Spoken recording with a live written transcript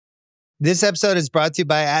This episode is brought to you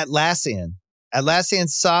by Atlassian. Atlassian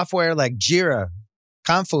software like Jira,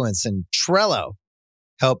 Confluence, and Trello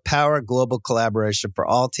help power global collaboration for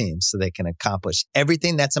all teams so they can accomplish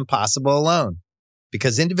everything that's impossible alone.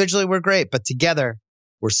 Because individually we're great, but together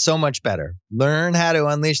we're so much better. Learn how to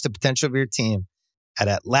unleash the potential of your team at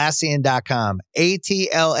Atlassian.com.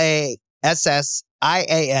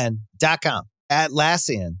 Atlassian.com.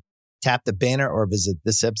 Atlassian. Tap the banner or visit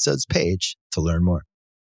this episode's page to learn more.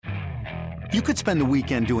 You could spend the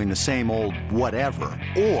weekend doing the same old whatever,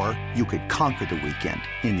 or you could conquer the weekend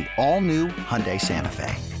in the all-new Hyundai Santa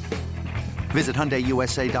Fe. Visit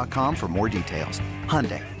HyundaiUSA.com for more details.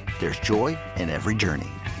 Hyundai, there's joy in every journey.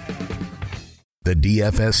 The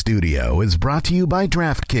DFS studio is brought to you by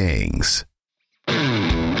DraftKings.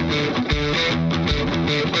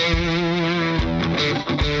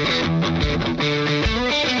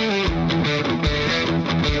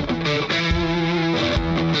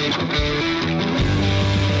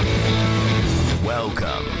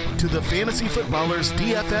 Welcome to the Fantasy Footballers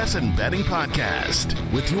DFS and Betting Podcast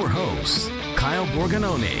with your hosts, Kyle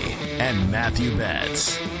Borgononi and Matthew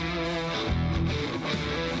Betts.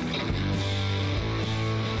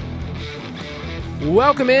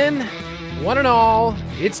 Welcome in, one and all.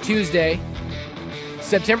 It's Tuesday,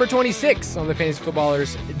 September 26th on the Fantasy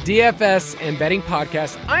Footballers DFS and Betting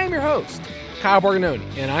Podcast. I am your host, Kyle Borgononi,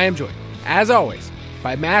 and I am joined, as always,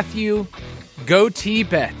 by Matthew Goatee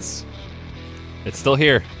Betts. It's still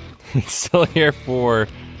here. It's still here for,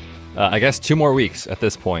 I guess, 2 more weeks at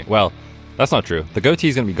this point. Well, that's not true. The goatee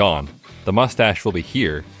is going to be gone. The mustache will be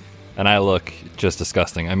here, and I look just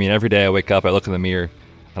disgusting. I mean, every day I wake up, I look in the mirror,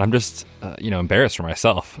 and I'm just, embarrassed for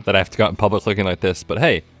myself that I have to go out in public looking like this. But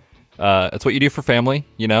hey, it's what you do for family,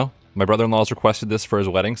 you know. My brother-in-law's requested this for his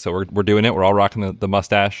wedding, so we're doing it. We're all rocking the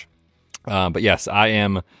mustache. But yes,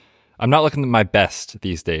 I'm not looking my best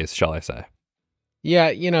these days, shall I say.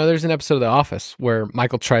 Yeah, there's an episode of The Office where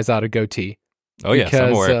Michael tries out a goatee. Oh, yes,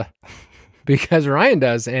 I'm aware. Because Ryan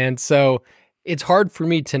does. And so it's hard for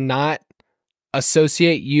me to not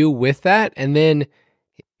associate you with that. And then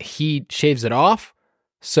he shaves it off.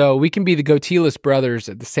 So we can be the goateeless brothers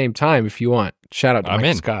at the same time if you want. Shout out to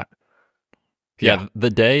Michael Scott. Yeah,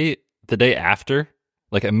 the day after,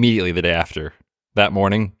 like immediately the day after, that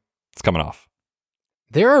morning, it's coming off.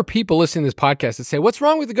 There are people listening to this podcast that say, what's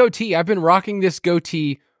wrong with the goatee? I've been rocking this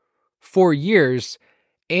goatee for years.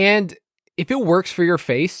 And if it works for your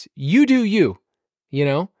face, you do you,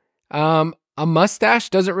 A mustache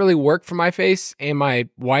doesn't really work for my face, and my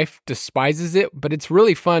wife despises it, but it's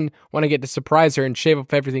really fun when I get to surprise her and shave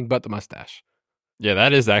off everything but the mustache. Yeah,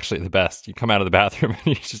 that is actually the best. You come out of the bathroom and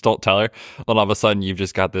you just don't tell her. And all of a sudden, you've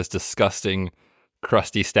just got this disgusting,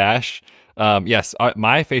 crusty stash. Yes,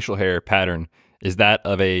 my facial hair pattern is that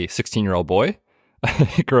of a 16-year-old boy.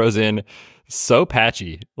 It grows in so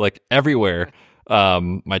patchy, like everywhere.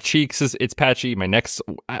 My cheeks it's patchy. My neck's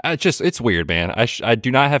it's weird, man. I do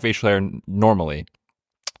not have facial hair normally.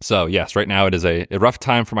 So yes, right now it is a rough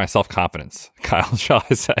time for my self-confidence, Kyle, shall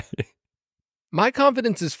I say. My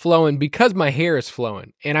confidence is flowing because my hair is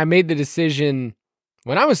flowing. And I made the decision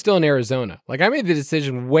when I was still in Arizona. Like I made the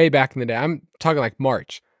decision way back in the day. I'm talking like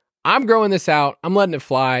March. I'm growing this out. I'm letting it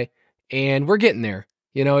fly. And we're getting there.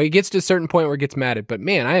 It gets to a certain point where it gets matted. But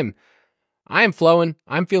man, I am flowing.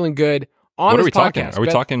 I'm feeling good. What are we talking? Are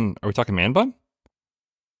we talking man bun?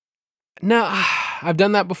 No, I've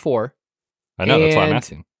done that before. I know, that's why I'm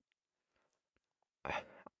asking.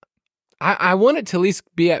 I want it to at least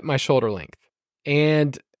be at my shoulder length.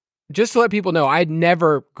 And just to let people know, I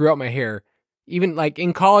never grew out my hair. Even like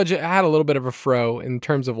in college, I had a little bit of a fro in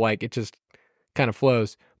terms of like it just kind of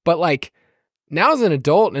flows. But like now as an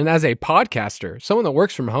adult and as a podcaster, someone that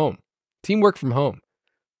works from home, teamwork from home,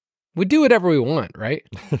 we do whatever we want, right?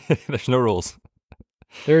 There's no rules.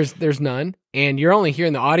 There's none. And you're only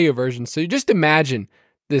hearing the audio version. So you just imagine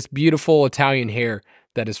this beautiful Italian hair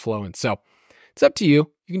that is flowing. So it's up to you.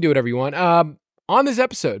 You can do whatever you want. On this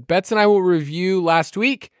episode, Betts and I will review last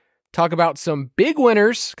week, talk about some big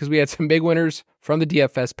winners, because we had some big winners from the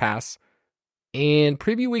DFS pass, and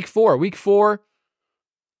preview week 4. Week 4,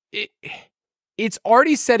 it's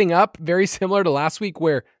already setting up very similar to last week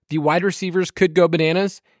where the wide receivers could go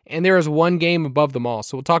bananas, and there is one game above them all.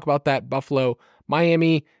 So we'll talk about that. Buffalo,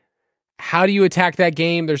 Miami. How do you attack that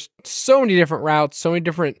game? There's so many different routes, so many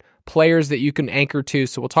different players that you can anchor to.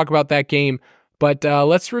 So we'll talk about that game. But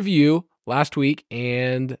let's review last week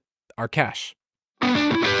and our cash.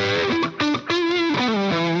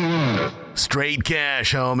 Straight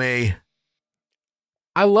cash, homie.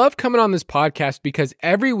 I love coming on this podcast because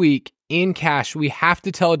every week in cash, we have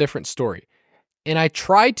to tell a different story. And I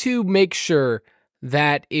try to make sure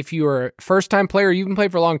that if you're a first-time player, you've been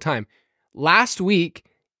playing for a long time, last week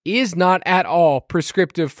is not at all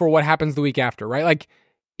prescriptive for what happens the week after, right? Like,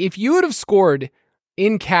 if you would have scored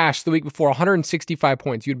in cash the week before 165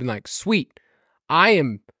 points, you'd been like, sweet, I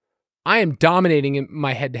am dominating in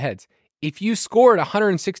my head-to-heads. If you scored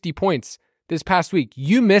 160 points this past week,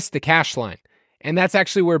 you missed the cash line. And that's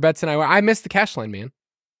actually where Betts and I were. I missed the cash line, man.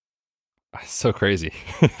 So crazy.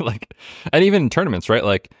 Like, and even in tournaments, right?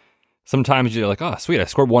 Like, sometimes you're like, oh, sweet, I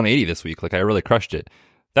scored 180 this week. Like, I really crushed it.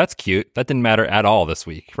 That's cute. That didn't matter at all this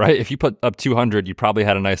week, right? If you put up 200, you probably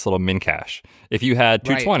had a nice little min cash. If you had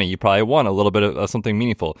 220, you probably won a little bit of something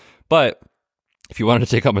meaningful. But if you wanted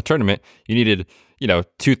to take home a tournament, you needed,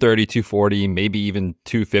 230, 240, maybe even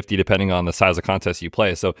 250, depending on the size of contest you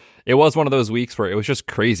play. So it was one of those weeks where it was just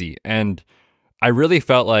crazy. And I really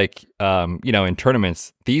felt like, in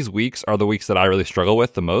tournaments, these weeks are the weeks that I really struggle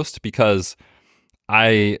with the most, because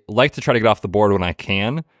I like to try to get off the board when I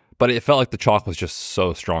can, but it felt like the chalk was just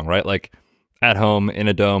so strong, right? Like, at home in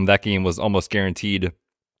a dome, that game was almost guaranteed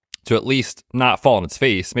to at least not fall on its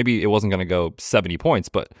face. Maybe it wasn't going to go 70 points,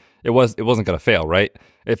 but it wasn't going to fail, right?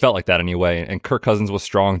 It felt like that anyway. And Kirk Cousins was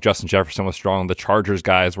strong. Justin Jefferson was strong. The Chargers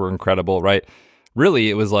guys were incredible, right?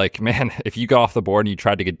 Really, it was like, man, if you got off the board and you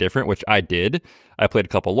tried to get different, which I did. I played a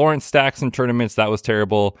couple Lawrence stacks in tournaments. That was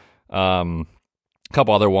terrible. A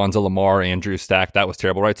couple other ones, a Lamar, Andrew stack. That was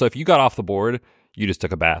terrible, right? So if you got off the board, you just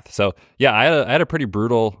took a bath. So yeah, I had a pretty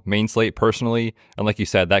brutal main slate personally. And like you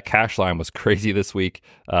said, that cash line was crazy this week.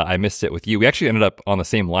 I missed it with you. We actually ended up on the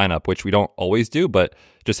same lineup, which we don't always do, but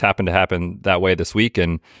just happened to happen that way this week.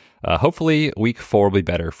 And hopefully week 4 will be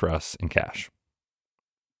better for us in cash.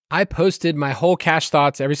 I posted my whole cash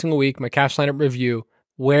thoughts every single week, my cash lineup review,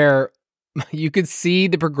 where you could see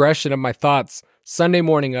the progression of my thoughts Sunday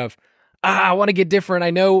morning of, I want to get different. I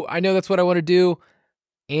know that's what I want to do.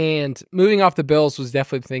 And moving off the Bills was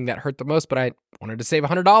definitely the thing that hurt the most, but I wanted to save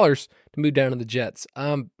 $100 to move down to the Jets.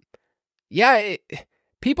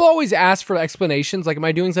 People always ask for explanations, like, am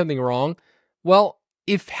I doing something wrong? Well,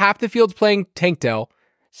 if half the field's playing Tank Dell,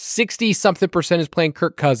 60-something% is playing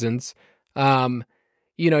Kirk Cousins,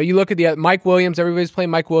 you look at the Mike Williams, everybody's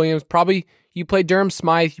playing Mike Williams. Probably you played Durham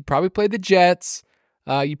Smythe, you probably played the Jets,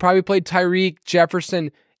 you probably played Tyreek,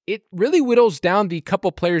 Jefferson. It really whittles down the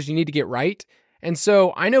couple players you need to get right. And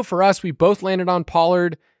so I know for us, we both landed on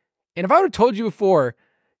Pollard. And if I would have told you before,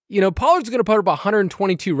 Pollard's going to put up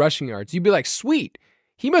 122 rushing yards, you'd be like, sweet,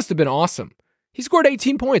 he must have been awesome. He scored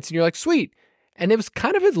 18 points, and you're like, sweet. And it was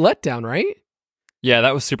kind of a letdown, right? Yeah,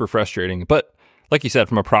 that was super frustrating. But like you said,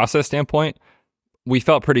 from a process standpoint, we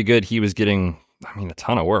felt pretty good. He was getting, a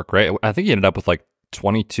ton of work, right? I think he ended up with like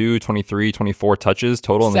 22, 23, 24 touches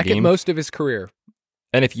total in the game. Second most of his career.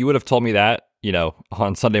 And if you would have told me that,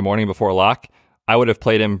 on Sunday morning before lock, I would have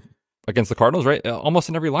played him against the Cardinals, right? Almost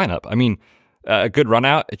in every lineup. A good run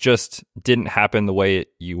out. It just didn't happen the way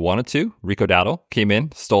you wanted to. Rico Dowdle came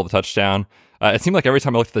in, stole the touchdown. It seemed like every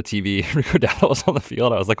time I looked at the TV, Rico Dowdle was on the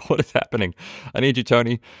field. I was like, what is happening? I need you,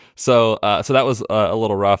 Tony. So that was a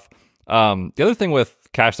little rough. The other thing with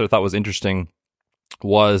cash that I thought was interesting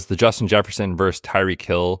was the Justin Jefferson versus Tyreek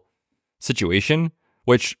Hill situation,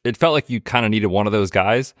 which it felt like you kind of needed one of those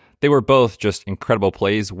guys. They were both just incredible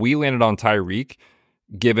plays. We landed on Tyreek,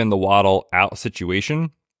 given the Waddle out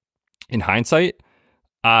situation. In hindsight,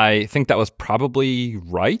 I think that was probably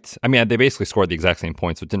right. They basically scored the exact same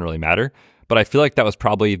points, so it didn't really matter. But I feel like that was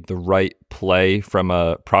probably the right play from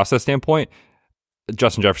a process standpoint.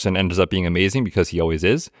 Justin Jefferson ends up being amazing because he always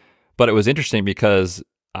is. But it was interesting because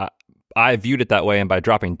I viewed it that way, and by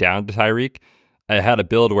dropping down to Tyreek, I had a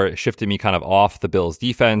build where it shifted me kind of off the Bills'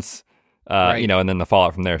 defense, right. And then the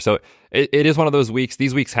fallout from there. So it is one of those weeks.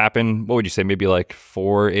 These weeks happen, what would you say, maybe like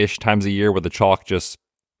 4-ish times a year where the chalk just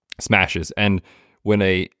smashes. And when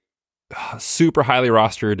a super highly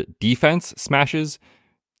rostered defense smashes,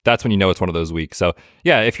 that's when you know it's one of those weeks. So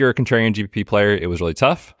yeah, if you're a contrarian GPP player, it was really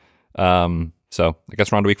tough. So I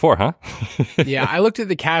guess we're on to week 4, huh? Yeah, I looked at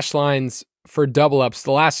the cash lines for double ups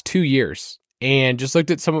the last 2 years and just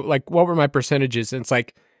looked at some, like, what were my percentages? And it's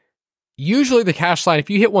like, usually the cash line, if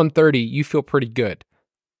you hit 130, you feel pretty good.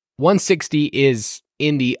 160 is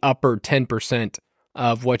in the upper 10%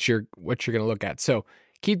 of what you're going to look at. So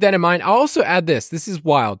keep that in mind. I'll also add this. This is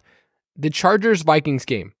wild. The Chargers-Vikings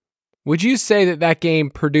game. Would you say that game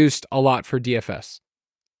produced a lot for DFS?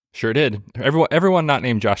 Sure did. Everyone not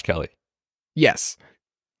named Josh Kelly. Yes.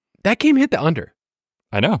 That game hit the under.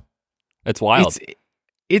 I know. It's wild.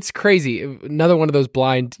 It's crazy. Another one of those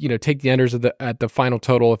blind, take the unders at the final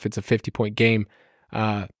total if it's a 50-point game.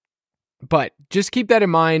 But just keep that in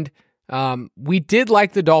mind. We did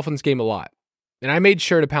like the Dolphins game a lot. And I made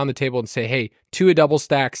sure to pound the table and say, hey, 2 a double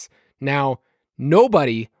stacks. Now,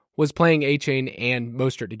 nobody was playing A-Chain and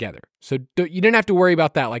Mostert together. So you didn't have to worry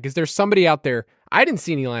about that. Like, is there somebody out there? I didn't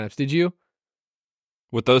see any lineups. Did you?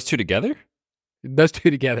 With those two together? Those two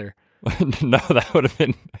together. No, that would have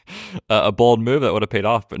been a bold move that would have paid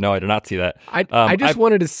off. But no, I did not see that. I just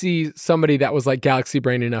wanted to see somebody that was like galaxy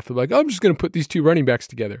brain enough to be like, oh, I'm just going to put these 2 running backs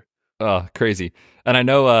together. Oh, crazy. And I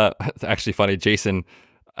know it's actually funny. Jason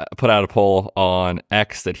put out a poll on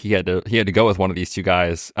X that he had to go with one of these 2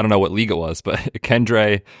 guys. I don't know what league it was, but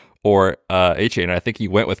Kendre or A-Chain. I think he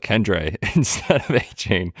went with Kendre instead of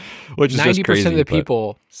A-Chain, which is just crazy. 90% of the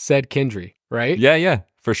people said Kendre, right? Yeah,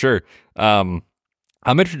 for sure.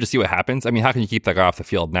 I'm interested to see what happens. I mean, how can you keep that guy off the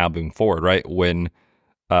field now moving forward, right? When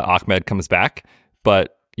Ahmed comes back.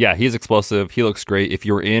 But yeah, he's explosive. He looks great. If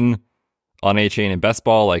you're in on A-Chain and best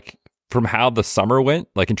ball, like from how the summer went,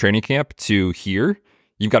 like in training camp to here,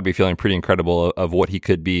 you've got to be feeling pretty incredible of what he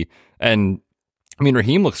could be. And I mean,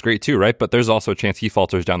 Raheem looks great too, right? But there's also a chance he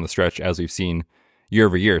falters down the stretch as we've seen year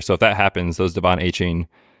over year. So if that happens, those Devon A-Chain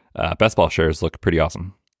best ball shares look pretty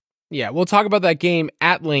awesome. Yeah, we'll talk about that game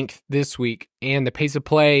at length this week and the pace of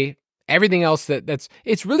play, everything else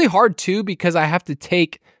it's really hard too, because I have to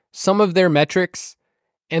take some of their metrics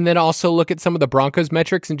and then also look at some of the Broncos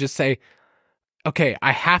metrics and just say, okay,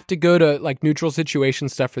 I have to go to like neutral situation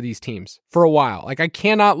stuff for these teams for a while. Like I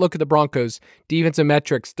cannot look at the Broncos defensive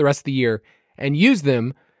metrics the rest of the year and use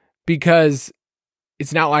them because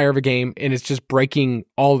it's an outlier of a game and it's just breaking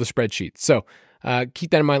all of the spreadsheets. So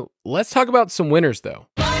keep that in mind. Let's talk about some winners though.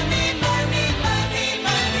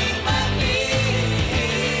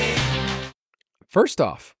 First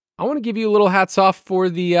off, I want to give you a little hats off for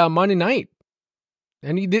the Monday night.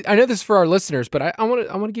 And I know this is for our listeners, but I want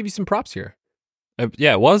to give you some props here.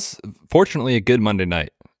 Yeah, it was fortunately a good Monday night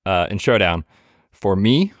in Showdown for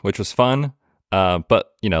me, which was fun.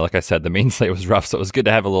 But, you know, like I said, the main slate was rough, so it was good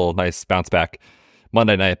to have a little nice bounce back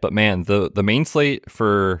Monday night. But man, the main slate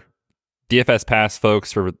for DFS Pass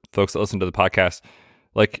folks, for folks that listen to the podcast,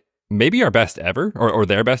 like maybe our best ever, or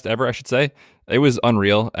their best ever, I should say. It was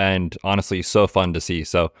unreal and honestly so fun to see.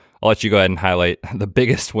 So I'll let you go ahead and highlight the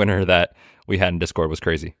biggest winner that we had in Discord. Was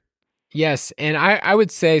crazy. Yes, and I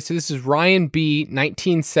would say, so this is Ryan B,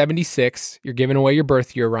 1976. You're giving away your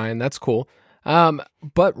birth year, Ryan. That's cool.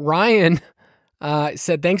 But Ryan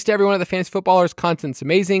said, thanks to everyone at the Fantasy Footballers. Content's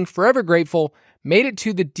amazing. Forever grateful. Made it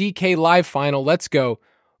to the DK Live final. Let's go.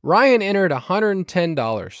 Ryan entered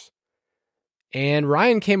 $110. And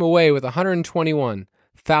Ryan came away with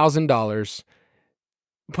 $121,000,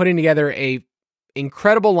 putting together a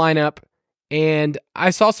incredible lineup. And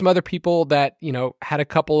I saw some other people that, you know, had a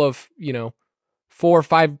couple of, you know, 4 or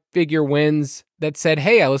 5 figure wins that said,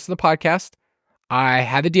 hey, I listened to the podcast. I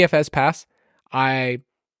had the DFS pass. I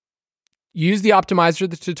used the optimizer,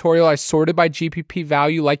 the tutorial. I sorted by GPP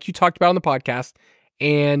value like you talked about on the podcast.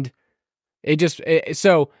 And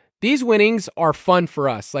so these winnings are fun for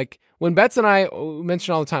us. Like when Betts and I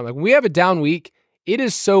mention all the time, like when we have a down week, it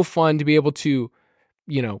is so fun to be able to,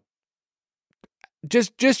 you know,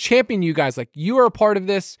 just champion you guys. Like you are a part of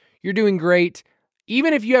this. You're doing great.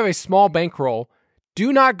 Even if you have a small bankroll,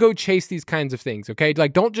 do not go chase these kinds of things. Okay.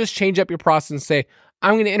 Like don't just change up your process and say,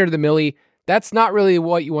 I'm going to enter the milli. That's not really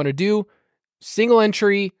what you want to do. Single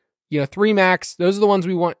entry, you know, 3 max. Those are the ones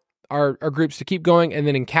we want our groups to keep going. And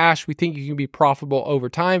then in cash, we think you can be profitable over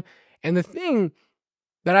time. And the thing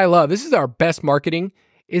that I love, this is our best marketing,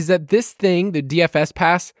 is that this thing, the DFS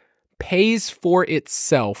pass, pays for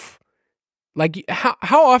itself. Like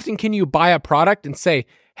how often can you buy a product and say,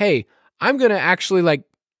 hey, I'm going to actually like,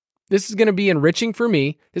 this is going to be enriching for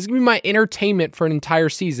me. This is going to be my entertainment for an entire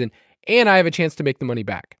season. And I have a chance to make the money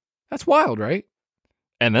back. That's wild, right?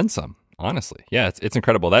 And then some, honestly. Yeah, it's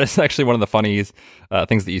incredible. That is actually one of the funniest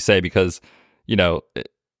things that you say because, you know,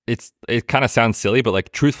 it kind of sounds silly, but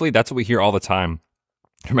like truthfully, that's what we hear all the time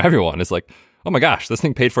from everyone. It's like, oh my gosh, this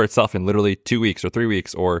thing paid for itself in literally 2 weeks or 3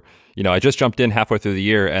 weeks. Or, you know, I just jumped in halfway through the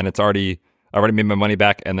year and I already made my money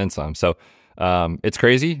back and then some. So it's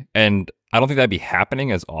crazy. And I don't think that'd be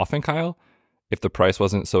happening as often, Kyle, if the price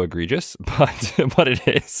wasn't so egregious, but it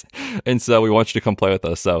is. And so we want you to come play with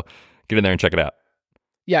us. So get in there and check it out.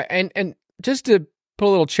 Yeah. And just to put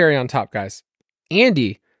a little cherry on top, guys,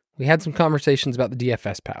 Andy, we had some conversations about the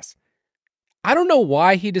DFS pass. I don't know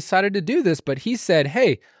why he decided to do this, but he said,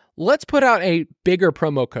 hey, let's put out a bigger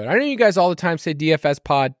promo code. I know you guys all the time say DFS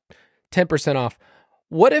pod 10% off.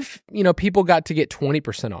 What if, you know, people got to get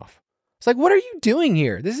 20% off? It's like, what are you doing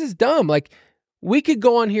here? This is dumb. Like we could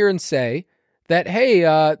go on here and say that, hey,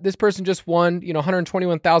 this person just won, you know,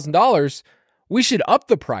 $121,000. we should up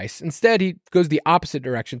the price. Instead, he goes the opposite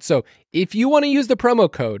direction. So if you want to use the promo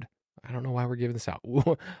code, I don't know why we're giving this out,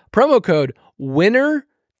 promo code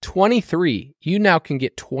WINNER23, you now can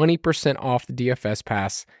get 20% off the DFS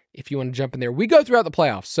pass if you want to jump in there. We go throughout the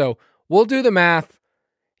playoffs, so we'll do the math.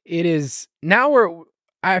 It is now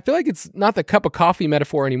I feel like it's not the cup of coffee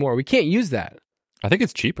metaphor anymore. We can't use that. I think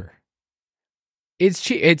it's cheaper.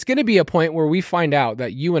 It's going to be a point where we find out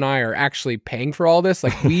that you and I are actually paying for all this.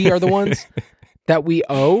 Like, we are the ones that we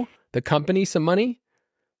owe the company some money.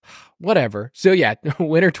 Whatever. So yeah,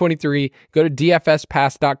 Winner23, go to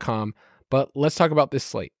dfspass.com. But let's talk about this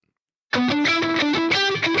slate.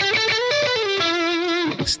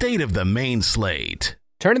 State of the main slate.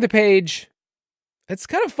 Turning the page. It's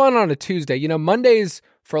kind of fun on a Tuesday. You know, Mondays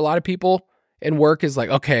for a lot of people and work is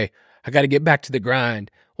like, okay, I got to get back to the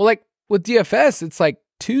grind. Well, like with DFS, it's like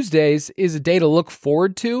Tuesdays is a day to look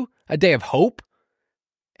forward to, a day of hope.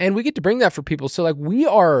 And we get to bring that for people. So like we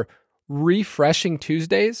are refreshing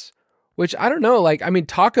Tuesdays, which I don't know. Like, I mean,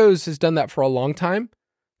 Tacos has done that for a long time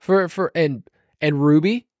and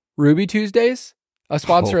Ruby Tuesdays, a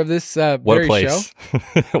sponsor of this very show.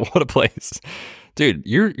 What a place. Dude,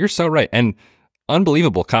 you're so right. And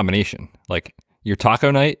unbelievable combination. Like your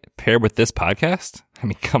taco night paired with this podcast. I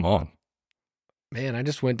mean, come on. Man, I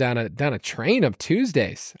just went down a train of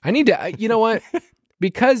Tuesdays. I need to, you know what?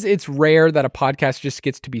 Because it's rare that a podcast just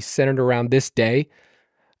gets to be centered around this day.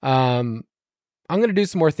 I'm going to do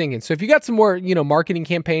some more thinking. So if you got some more, marketing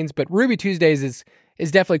campaigns, but Ruby Tuesdays is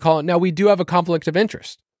definitely calling. Now we do have a conflict of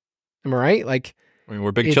interest. Am I right? Like, I mean,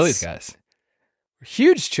 we're big Chili's guys. We're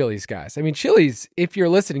huge Chili's guys. I mean, Chili's, if you're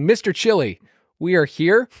listening, Mr. Chili, we are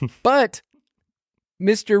here. But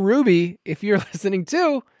Mr. Ruby, if you're listening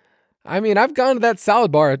too, I mean, I've gone to that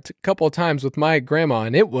salad bar a couple of times with my grandma,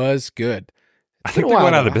 and it was good. I think they're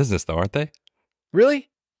going out of business, though, aren't they? Really?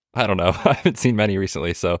 I don't know. I haven't seen many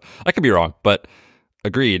recently, so I could be wrong. But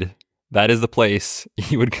agreed, that is the place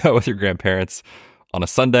you would go with your grandparents on a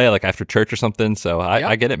Sunday, like after church or something. So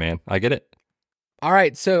I get it, man. I get it. All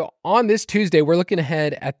right. So on this Tuesday, we're looking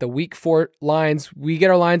ahead at the Week 4 lines. We get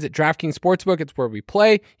our lines at DraftKings Sportsbook. It's where we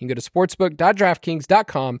play. You can go to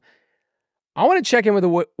sportsbook.draftkings.com. I want to check in with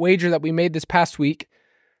a wager that we made this past week.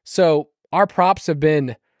 So our props have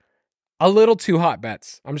been a little too hot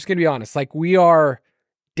bets. I'm just going to be honest. Like, we are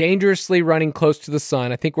dangerously running close to the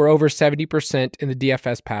sun. I think we're over 70% in the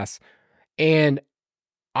DFS pass. And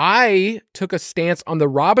I took a stance on the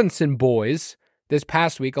Robinson boys this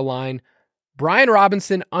past week, a line. Brian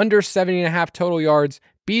Robinson under 70.5 total yards.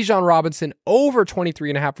 Bijan Robinson over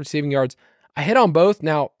 23.5 receiving yards. I hit on both.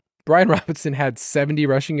 Now, Brian Robinson had 70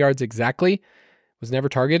 rushing yards exactly. Was never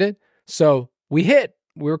targeted. So we hit.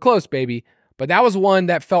 We were close, baby. But that was one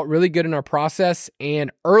that felt really good in our process.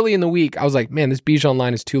 And early in the week, I was like, man, this Bijan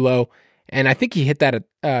line is too low. And I think he hit that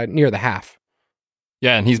at near the half.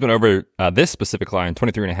 Yeah, and he's been over this specific line,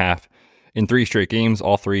 23.5 in 3 straight games,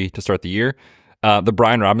 all 3 to start the year. The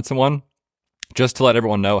Brian Robinson one, just to let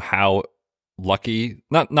everyone know how lucky,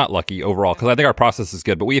 not lucky overall, because I think our process is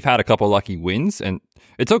good, but we've had a couple lucky wins, and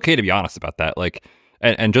it's okay to be honest about that. Like,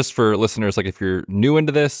 and just for listeners, like if you're new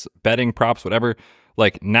into this, betting, props, whatever,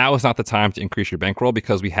 like now is not the time to increase your bankroll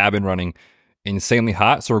because we have been running insanely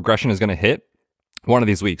hot. So regression is going to hit one of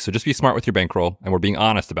these weeks. So just be smart with your bankroll, and we're being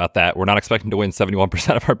honest about that. We're not expecting to win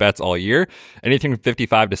 71% of our bets all year. Anything from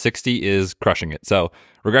 55 to 60 is crushing it. So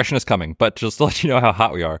regression is coming, but just to let you know how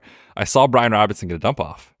hot we are, I saw Brian Robinson get a dump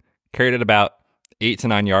off, carried it about 8 to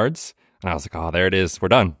 9 yards. And I was like, oh, there it is. We're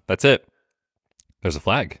done. That's it. There's a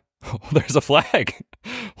flag. There's a flag.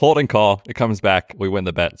 Holding call. It comes back. We win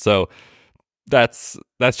the bet. So that's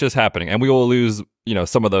just happening. And we will lose,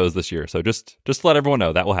 some of those this year. So just to let everyone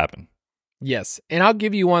know that will happen. Yes. And I'll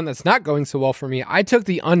give you one that's not going so well for me. I took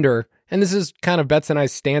the under, and this is kind of Betts and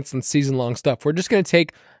I's stance on season-long stuff. We're just going to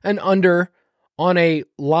take an under on a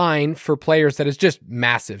line for players that is just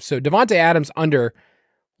massive. So Devontae Adams under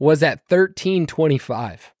was at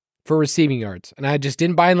 13.25 for receiving yards. And I just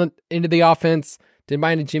didn't buy into the offense, didn't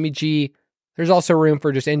buy into Jimmy G. There's also room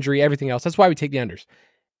for just injury, everything else. That's why we take the unders.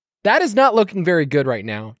 That is not looking very good right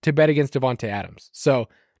now to bet against Devontae Adams. So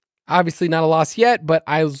obviously not a loss yet, but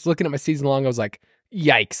I was looking at my season long. I was like,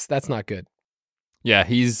 yikes, that's not good. Yeah,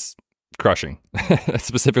 he's crushing.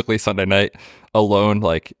 Specifically Sunday night alone,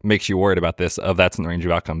 like, makes you worried about this, that's in the range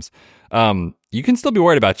of outcomes. You can still be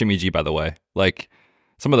worried about Jimmy G, by the way. Like,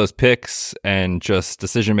 some of those picks and just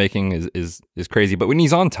decision making is crazy. But when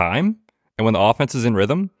he's on time and when the offense is in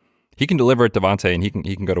rhythm, he can deliver at Devontae, and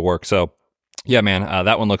he can go to work. So yeah, man,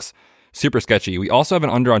 that one looks super sketchy. We also have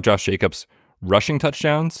an under on Josh Jacobs rushing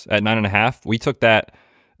touchdowns at 9.5. We took that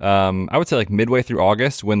I would say like midway through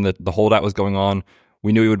August when the holdout was going on.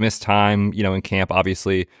 We knew he would miss time, in camp.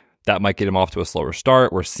 Obviously, that might get him off to a slower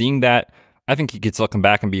start. We're seeing that. I think he could still come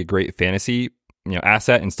back and be a great fantasy,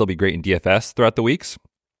 asset and still be great in DFS throughout the weeks.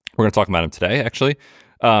 We're going to talk about him today, actually.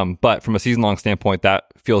 But from a season-long standpoint, that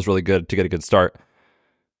feels really good to get a good start.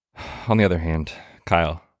 On the other hand,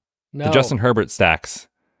 Kyle, the Justin Herbert stacks.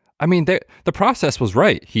 I mean, the process was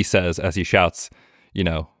right, he says as he shouts,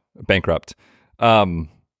 bankrupt.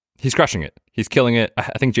 He's crushing it. He's killing it.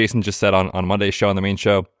 I think Jason just said on Monday's show, on the main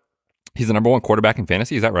show, he's the number one quarterback in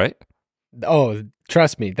fantasy. Is that right? Oh,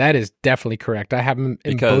 trust me, that is definitely correct. I have him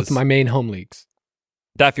in both my main home leagues.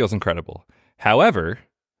 That feels incredible. However,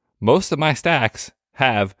 most of my stacks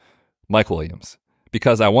have Mike Williams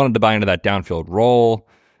because I wanted to buy into that downfield role.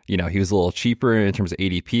 He was a little cheaper in terms of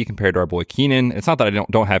ADP compared to our boy Keenan. It's not that I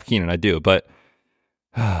don't have Keenan, I do, but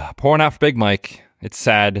pouring out for Big Mike, it's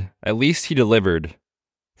sad. At least he delivered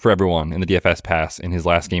for everyone in the DFS pass in his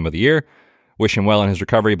last game of the year. Wish him well in his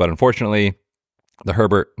recovery, but unfortunately, the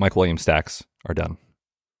Herbert, Mike Williams stacks are done.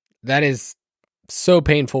 That is so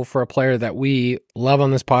painful for a player that we love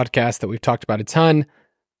on this podcast, that we've talked about a ton.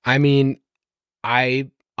 I mean,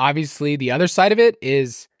 obviously the other side of it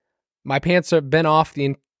is my pants have been off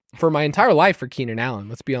for my entire life for Keenan Allen.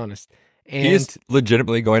 Let's be honest. And he is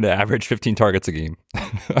legitimately going to average 15 targets a game.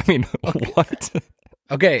 I mean, what?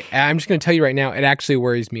 Okay, I'm just going to tell you right now, it actually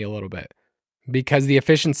worries me a little bit because the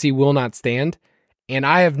efficiency will not stand. And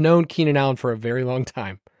I have known Keenan Allen for a very long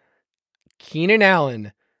time. Keenan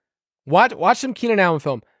Allen, watch some Keenan Allen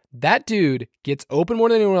film. That dude gets open more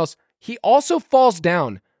than anyone else. He also falls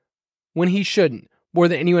down when he shouldn't more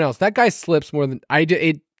than anyone else. That guy slips more than I do.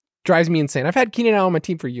 It drives me insane. I've had Keenan Allen on my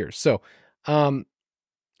team for years. So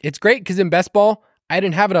it's great because in best ball, I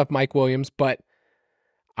didn't have enough Mike Williams, but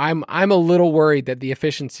I'm a little worried that the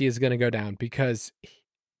efficiency is going to go down because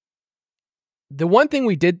the one thing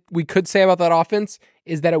we could say about that offense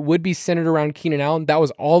is that it would be centered around Keenan Allen. That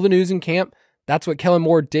was all the news in camp. That's what Kellen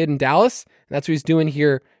Moore did in Dallas. And that's what he's doing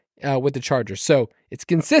here with the Chargers. So it's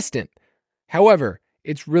consistent. However,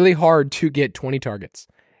 it's really hard to get 20 targets.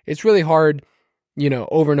 It's really hard,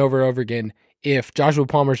 over and over and over again if Joshua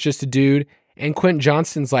Palmer's just a dude and Quentin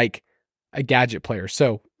Johnston's like a gadget player.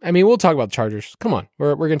 So, I mean, we'll talk about the Chargers. Come on.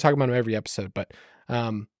 We're going to talk about them every episode. But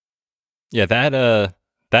yeah,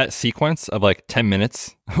 that sequence of like 10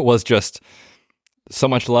 minutes was just so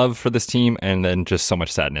much love for this team and then just so much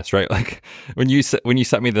sadness, right? Like when you sent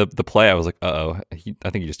me the play, I was like, I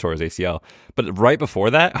think he just tore his ACL. But right before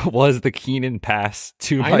that was the Keenan pass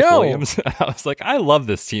to Mike Williams. I was like, I love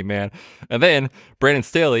this team, man. And then Brandon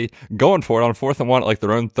Staley going for it on 4th and 1 at like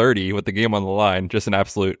their own 30 with the game on the line. Just an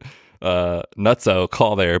absolute nutso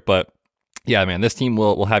call there. But yeah, man, this team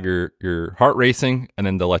will have your heart racing and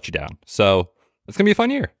then they'll let you down. So it's going to be a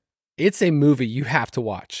fun year. It's a movie you have to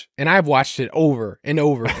watch. And I've watched it over and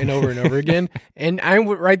over and over and over again. And I'm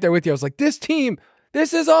right there with you. I was like, this team,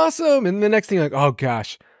 this is awesome. And the next thing, like, oh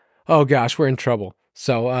gosh, we're in trouble.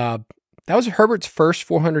 So that was Herbert's first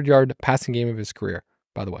 400-yard passing game of his career,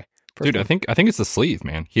 by the way. Dude, I think it's the sleeve,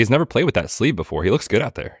 man. He has never played with that sleeve before. He looks good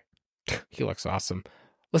out there. He looks awesome.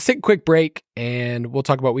 Let's take a quick break and we'll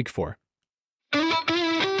talk about week 4.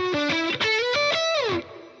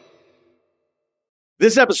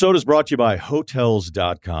 This episode is brought to you by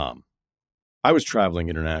Hotels.com. I was traveling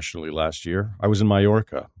internationally last year. I was in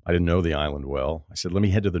Mallorca. I didn't know the island well. I said, let me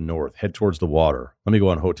head to the north, head towards the water. Let me go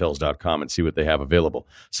on Hotels.com and see what they have available.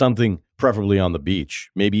 Something preferably on the beach,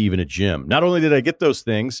 maybe even a gym. Not only did I get those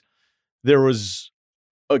things, there was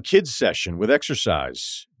a kids session with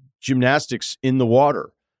exercise, gymnastics in the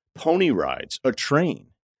water, pony rides, a train.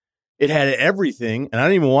 It had everything, and I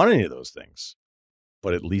didn't even want any of those things.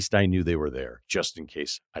 But at least I knew they were there, just in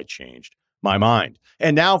case I changed my mind.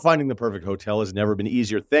 And now finding the perfect hotel has never been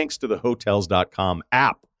easier thanks to the Hotels.com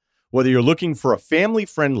app. Whether you're looking for a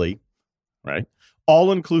family-friendly, right,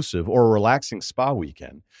 all-inclusive or a relaxing spa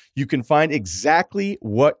weekend, you can find exactly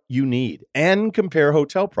what you need and compare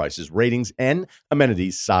hotel prices, ratings, and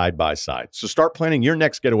amenities side by side. So start planning your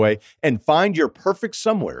next getaway and find your perfect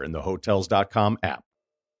somewhere in the Hotels.com app.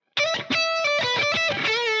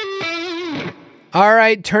 All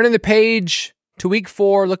right, turning the page to week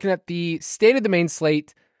 4, looking at the state of the main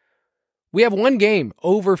slate. We have one game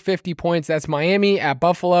over 50 points. That's Miami at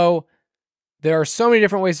Buffalo. There are so many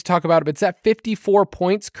different ways to talk about it, but it's at 54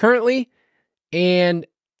 points currently. And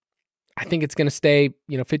I think it's going to stay,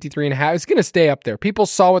 53.5. It's going to stay up there. People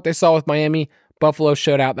saw what they saw with Miami. Buffalo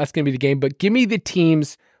showed out. That's going to be the game. But give me the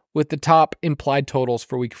teams with the top implied totals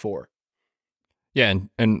for week 4. Yeah,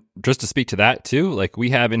 and just to speak to that too, like we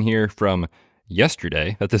have in here from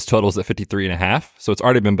yesterday that this total is at 53.5. So it's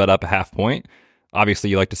already been bet up a half point. Obviously,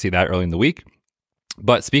 you like to see that early in the week.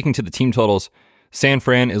 But speaking to the team totals, San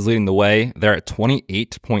Fran is leading the way. They're at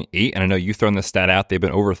 28.8. And I know you've thrown this stat out. They've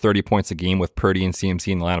been over 30 points a game with Purdy and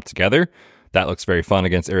CMC in the lineup together. That looks very fun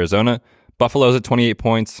against Arizona. Buffalo's at 28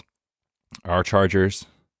 points. Our Chargers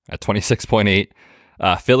at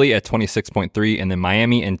 26.8. Philly at 26.3. And then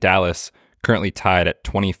Miami and Dallas currently tied at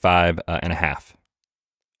 25.5.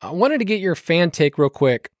 I wanted to get your fan take real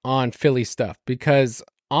quick on Philly stuff, because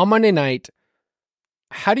on Monday night,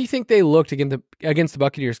 how do you think they looked against the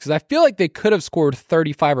Buccaneers? Because I feel like they could have scored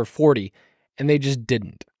 35 or 40, and they just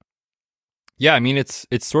didn't. Yeah, I mean, it's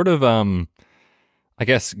sort of, I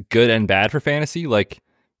guess, good and bad for fantasy. Like,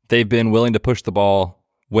 they've been willing to push the ball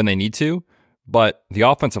when they need to, but the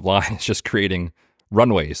offensive line is just creating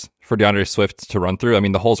runways for DeAndre Swift to run through. I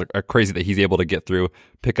mean, the holes are crazy that he's able to get through,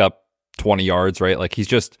 pick up 20 yards, right? Like, he's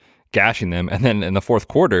just gashing them. And then in the fourth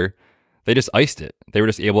quarter, they just iced it. They were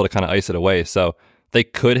just able to kind of ice it away. So they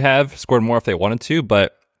could have scored more if they wanted to,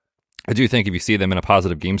 but I do think if you see them in a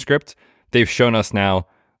positive game script, they've shown us now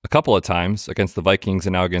a couple of times against the Vikings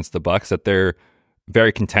and now against the Bucs that they're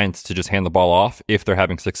very content to just hand the ball off if they're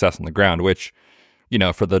having success on the ground, which, you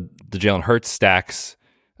know, for the Jalen Hurts stacks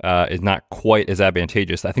is not quite as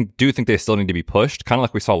advantageous. I do think they still need to be pushed, kind of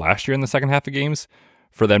like we saw last year in the second half of games,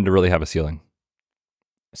 for them to really have a ceiling.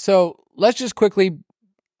 So let's just quickly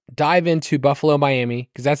dive into Buffalo, Miami,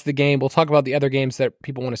 because that's the game. We'll talk about the other games that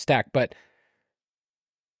people want to stack, but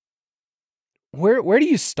where do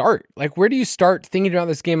you start? Like, where do you start thinking about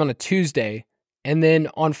this game on a Tuesday? And then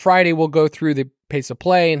on Friday, we'll go through the pace of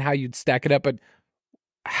play and how you'd stack it up. But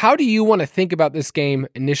how do you want to think about this game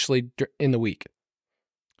initially in the week?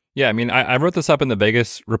 Yeah, I mean, I wrote this up in the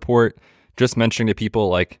Vegas report, just mentioning to people,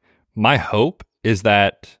 like, my hope is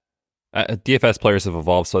that DFS players have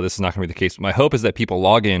evolved, so this is not going to be the case. My hope is that people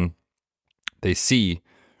log in, they see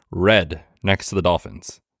red next to the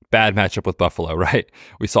Dolphins. Bad matchup with Buffalo, right?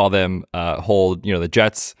 We saw them hold, the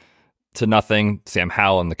Jets to nothing, Sam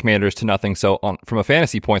Howell and the Commanders to nothing. So from a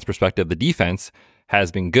fantasy points perspective, the defense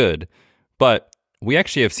has been good, but we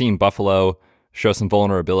actually have seen Buffalo show some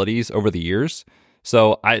vulnerabilities over the years.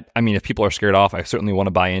 So I mean, if people are scared off, I certainly want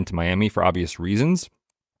to buy into Miami for obvious reasons.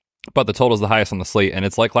 But the total is the highest on the slate, and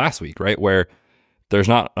it's like last week, right, where there's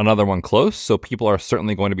not another one close, so people are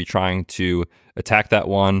certainly going to be trying to attack that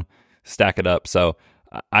one, stack it up. So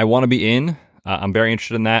I want to be in. I'm very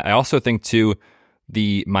interested in that. I also think, too,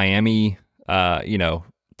 the Miami,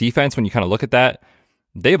 defense, when you kind of look at that,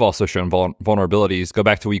 they've also shown vulnerabilities. Go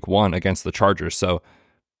back to week 1 against the Chargers. So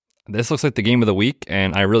this looks like the game of the week,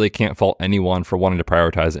 and I really can't fault anyone for wanting to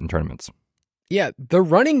prioritize it in tournaments. Yeah, the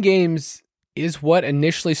running games is what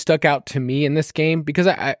initially stuck out to me in this game, because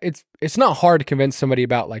it's not hard to convince somebody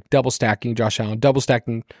about like double stacking Josh Allen, double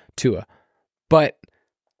stacking Tua. But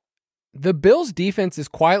the Bills defense is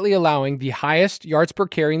quietly allowing the highest yards per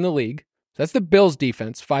carry in the league. That's the Bills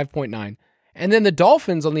defense, 5.9. And then the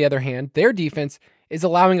Dolphins, on the other hand, their defense is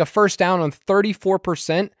allowing a first down on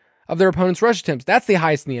 34% of their opponent's rush attempts. That's the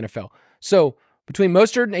highest in the NFL. So between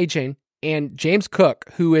Mostert and A-Chain and James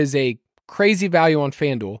Cook, who is a crazy value on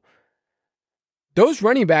FanDuel, those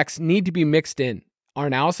running backs need to be mixed in. Our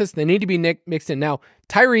analysis, they need to be mixed in. Now,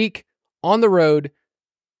 Tyreek on the road,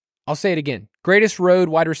 I'll say it again, greatest road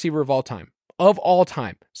wide receiver of all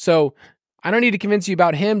time. So I don't need to convince you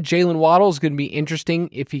about him. Jalen Waddle is going to be interesting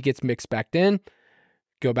if he gets mixed back in.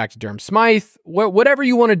 Go back to Durham Smythe, whatever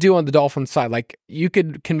you want to do on the Dolphins side. Like, you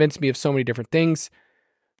could convince me of so many different things.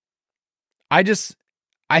 I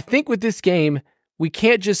think with this game, we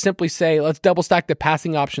can't just simply say, let's double stack the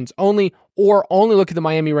passing options only, or only look at the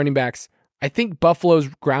Miami running backs. I think Buffalo's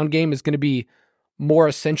ground game is going to be more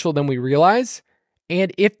essential than we realize.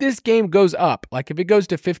 And if this game goes up, like if it goes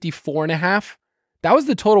to 54.5, that was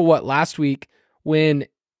the total, last week when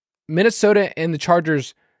Minnesota and the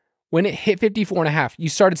Chargers, when it hit 54.5, you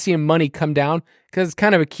started seeing money come down because it's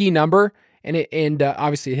kind of a key number, and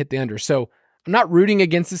obviously it hit the under. So I'm not rooting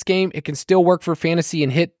against this game. It can still work for fantasy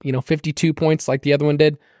and hit, 52 points like the other one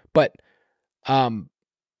did. But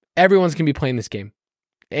everyone's going to be playing this game.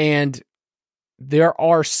 And there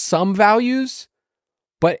are some values,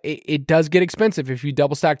 but it does get expensive. If you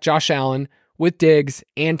double stack Josh Allen with Diggs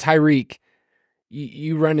and Tyreek,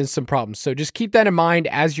 you run into some problems. So just keep that in mind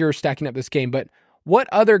as you're stacking up this game. But what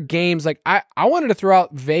other games, like I wanted to throw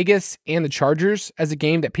out Vegas and the Chargers as a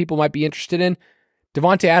game that people might be interested in.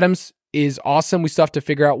 Devontae Adams is awesome. We still have to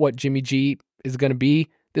figure out what Jimmy G is going to be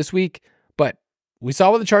this week, but we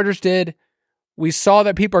saw what the Chargers did. We saw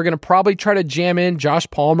that people are going to probably try to jam in Josh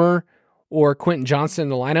Palmer or Quentin Johnson in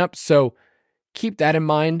the lineup. So keep that in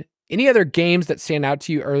mind. Any other games that stand out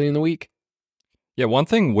to you early in the week? Yeah, one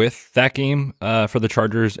thing with that game for the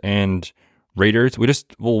Chargers and Raiders,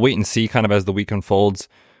 we'll wait and see kind of as the week unfolds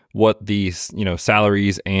what these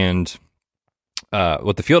salaries and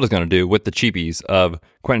what the field is going to do with the cheapies of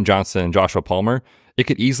Quentin Johnson and Joshua Palmer. It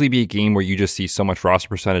could easily be a game where you just see so much roster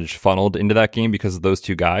percentage funneled into that game because of those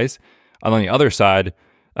two guys. And on the other side,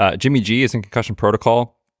 Jimmy G is in concussion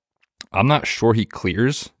protocol. I'm not sure he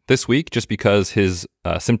clears this week just because his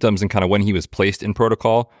symptoms and kind of when he was placed in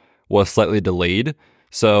protocol was slightly delayed.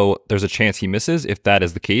 So there's a chance he misses. If that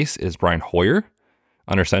is the case, is Brian Hoyer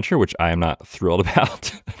under center, which I am not thrilled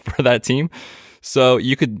about for that team. So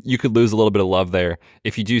you could lose a little bit of love there.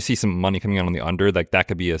 If you do see some money coming in on the under, like that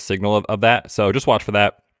could be a signal of that. So just watch for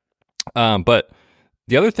that. But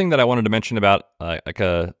the other thing that I wanted to mention about like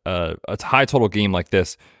a high total game like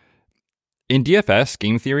this, in DFS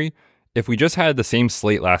game theory, if we just had the same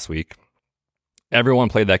slate last week, everyone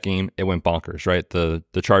played that game, it went bonkers, right? The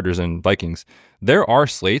Chargers and Vikings. There are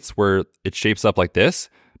slates where it shapes up like this,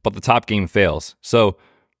 but the top game fails. So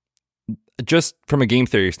just from a game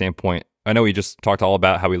theory standpoint, I know we just talked all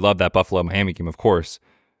about how we love that Buffalo-Miami game, of course.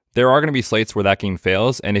 There are going to be slates where that game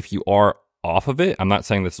fails, and if you are off of it, I'm not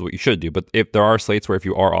saying this is what you should do, but if there are slates where if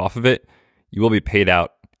you are off of it, you will be paid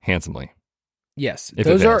out handsomely. Yes,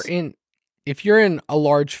 those are in. If you're in a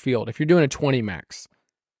large field, if you're doing a 20 max,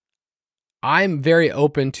 I'm very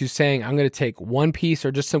open to saying I'm going to take one piece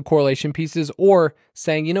or just some correlation pieces, or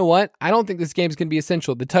saying, you know what, I don't think this game is going to be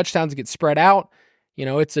essential. The touchdowns get spread out.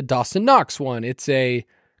 It's a Dawson Knox one. It's a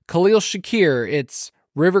Khalil Shakir. It's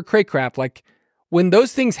River Craycraft. Like when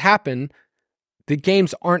those things happen, the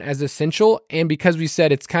games aren't as essential. And because we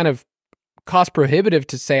said it's kind of cost prohibitive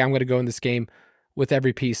to say I'm going to go in this game with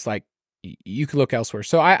every piece, like you could look elsewhere.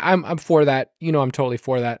 So I'm for that. I'm totally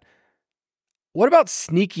for that. What about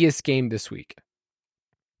sneakiest game this week?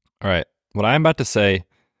 All right. What I'm about to say,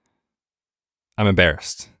 I'm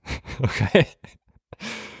embarrassed. Okay.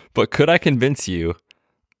 But could I convince you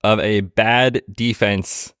of a bad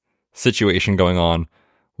defense situation going on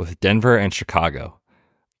with Denver and Chicago?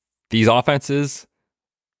 These offenses,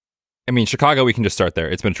 Chicago, we can just start there.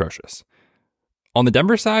 It's been atrocious. On the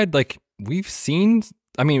Denver side, we've seen,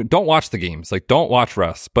 don't watch the games. Don't watch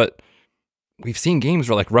Russ, but we've seen games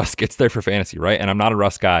where Russ gets there for fantasy, right? And I'm not a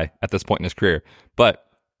Russ guy at this point in his career, but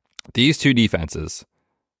these two defenses,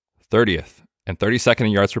 30th and 32nd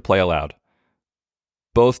in yards per play allowed.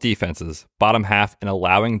 Both defenses, bottom half in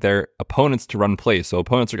allowing their opponents to run plays. So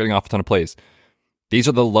opponents are getting off a ton of plays. These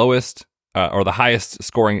are the lowest or the highest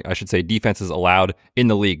scoring, I should say, defenses allowed in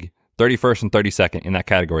the league. 31st and 32nd in that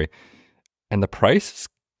category. And the price is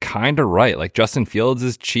kind of right. Justin Fields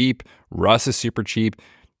is cheap. Russ is super cheap.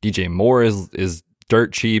 DJ Moore is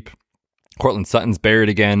dirt cheap. Cortland Sutton's buried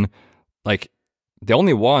again. The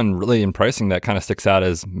only one really in pricing that kind of sticks out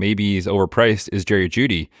as maybe he's overpriced is Jerry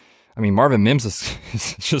Jeudy. Marvin Mims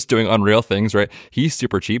is just doing unreal things, right? He's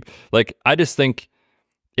super cheap. I just think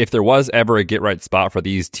if there was ever a get right spot for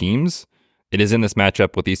these teams, it is in this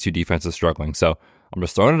matchup with these two defenses struggling. So I'm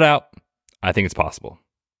just throwing it out. I think it's possible.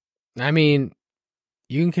 You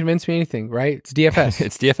can convince me anything, right? It's DFS.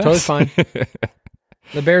 It's DFS. Totally fine.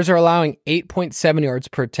 The Bears are allowing 8.7 yards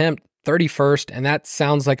per attempt, 31st, and that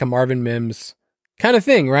sounds like a Marvin Mims kind of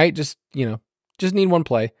thing, right? Just need one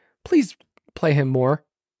play. Please play him more,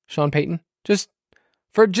 Sean Payton. Just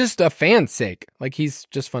for a fan's sake. He's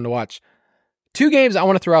just fun to watch. Two games I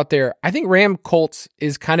want to throw out there. I think Ram Colts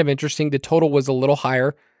is kind of interesting. The total was a little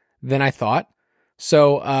higher than I thought.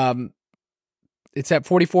 So it's at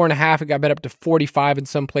 44.5. It got bet up to 45 in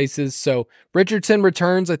some places. So Richardson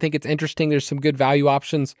returns. I think it's interesting. There's some good value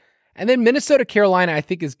options. And then Minnesota, Carolina, I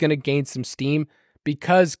think is going to gain some steam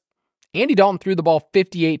because Andy Dalton threw the ball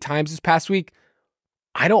 58 times this past week.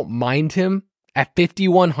 I don't mind him at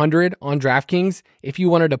 5,100 on DraftKings if you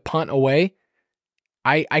wanted to punt away.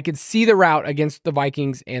 I could see the route against the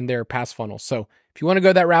Vikings and their pass funnel. So if you want to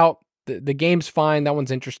go that route, the game's fine. That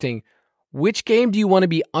one's interesting. Which game do you want to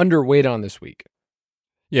be underweight on this week?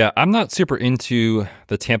 Yeah, I'm not super into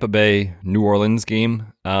the Tampa Bay New Orleans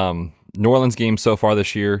game. New Orleans games so far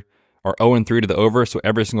this year are 0-3 to the over, so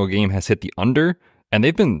every single game has hit the under, and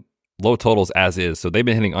they've been low totals as is. So they've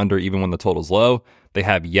been hitting under even when the total's low. They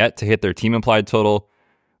have yet to hit their team implied total,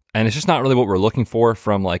 and it's just not really what we're looking for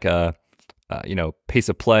from a pace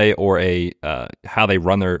of play or a how they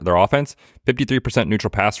run their offense. 53%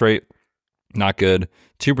 neutral pass rate, not good.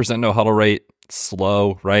 2% no huddle rate,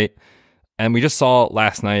 slow, right? And we just saw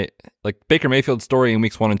last night, Baker Mayfield's story in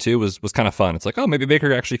weeks 1 and 2 was kind of fun. It's maybe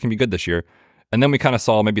Baker actually can be good this year. And then we kind of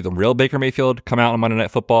saw maybe the real Baker Mayfield come out on Monday Night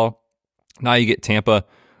Football. Now you get Tampa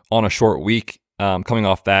on a short week. coming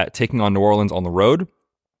off that, taking on New Orleans on the road.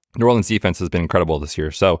 New Orleans defense has been incredible this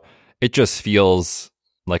year. So it just feels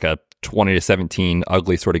like a 20-17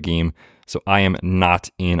 ugly sort of game. So I am not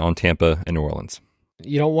in on Tampa and New Orleans.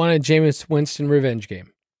 You don't want a Jameis Winston revenge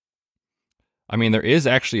game. I mean, there is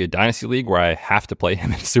actually a dynasty league where I have to play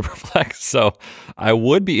him in Superflex. So I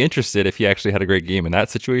would be interested if he actually had a great game in that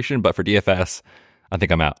situation. But for DFS, I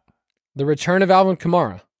think I'm out. The return of Alvin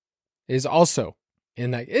Kamara is also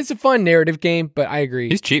in that. It's a fun narrative game, but I agree.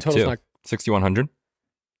 He's cheap too. 6,100.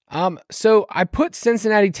 So I put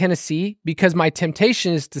Cincinnati, Tennessee, because my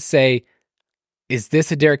temptation is to say, is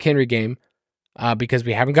this a Derrick Henry game? Because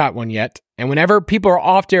we haven't got one yet. And whenever people are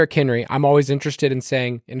off Derrick Henry, I'm always interested in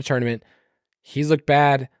saying in a tournament, he's looked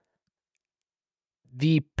bad.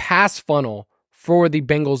 The pass funnel for the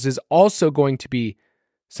Bengals is also going to be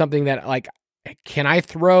something that, like, can I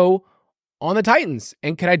throw on the Titans?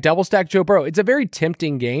 And can I double stack Joe Burrow? It's a very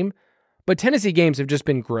tempting game, but Tennessee games have just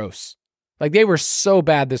been gross. Like, they were so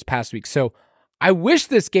bad this past week. So I wish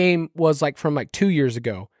this game was like from like 2 years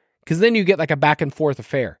ago, because then you get like a back and forth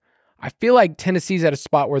affair. I feel like Tennessee's at a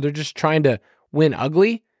spot where they're just trying to win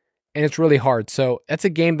ugly, and it's really hard. So that's a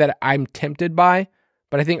game that I'm tempted by,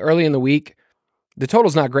 but I think early in the week, the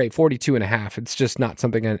total's not great, 42.5. It's just not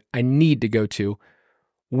something I need to go to.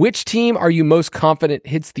 Which team are you most confident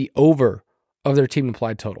hits the over of their team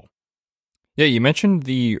implied total? Yeah, you mentioned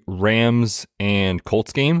the Rams and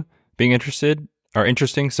Colts game being interesting.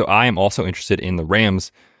 So I am also interested in the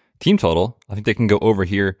Rams team total. I think they can go over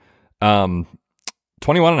here.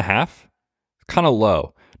 21.5, kind of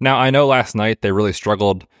low. Now, I know last night they really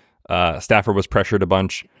struggled. Stafford was pressured a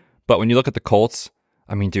bunch. But when you look at the Colts,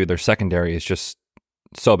 I mean, dude, their secondary is just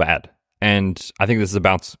so bad. And I think this is a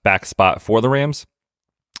bounce back spot for the Rams.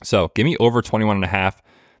 So give me over 21.5.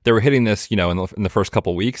 They were hitting this, in the first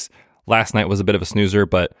couple weeks. Last night was a bit of a snoozer,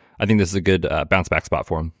 but I think this is a good bounce back spot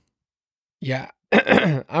for them. Yeah.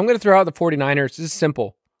 I'm going to throw out the 49ers. This is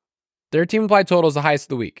simple. Their team implied total is the highest of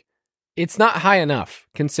the week. It's not high enough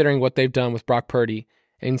considering what they've done with Brock Purdy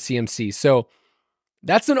and CMC. So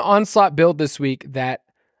that's an onslaught build this week that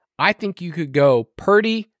I think you could go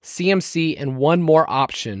Purdy, CMC, and one more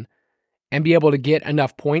option and be able to get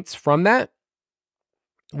enough points from that,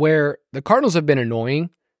 where the Cardinals have been annoying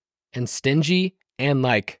and stingy and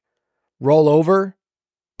like roll over,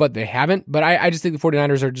 but they haven't. But I just think the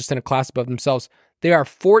 49ers are just in a class above themselves. They are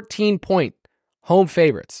 14-point home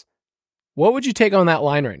favorites. What would you take on that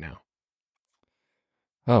line right now?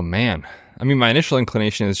 Oh, man. I mean, my initial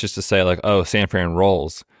inclination is just to say, like, oh, San Fran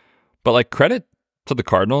rolls. But, like, credit to the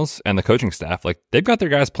Cardinals and the coaching staff. Like, they've got their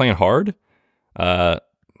guys playing hard. I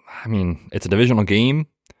mean, it's a divisional game.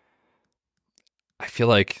 I feel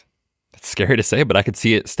like it's scary to say, but I could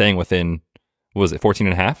see it staying within, what was it,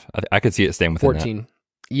 14.5? I could see it staying within 14. That.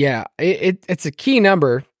 Yeah, it's a key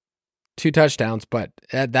number, 2 touchdowns, but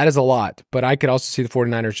that is a lot. But I could also see the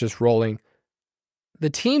 49ers just rolling. The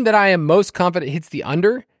team that I am most confident hits the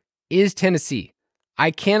under is Tennessee. I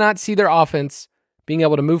cannot see their offense being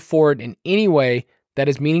able to move forward in any way that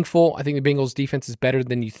is meaningful. I think the Bengals defense is better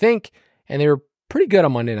than you think, and they were pretty good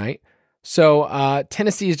on Monday night. So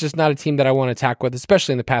Tennessee is just not a team that I want to attack with,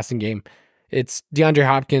 especially in the passing game. It's DeAndre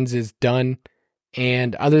Hopkins is done,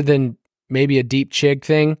 and other than maybe a deep Chig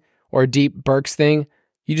thing or a deep Burks thing,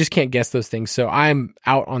 you just can't guess those things. So I'm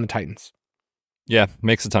out on the Titans. Yeah,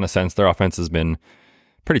 makes a ton of sense. Their offense has been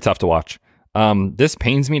pretty tough to watch. This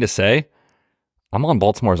pains me to say, I'm on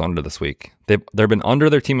Baltimore's under this week. They've been under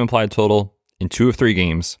their team implied total in 2 of 3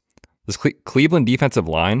 games. This Cleveland defensive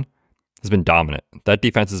line has been dominant. That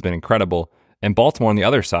defense has been incredible. And Baltimore on the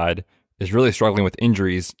other side is really struggling with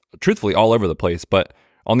injuries, truthfully all over the place. But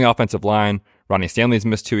on the offensive line, Ronnie Stanley's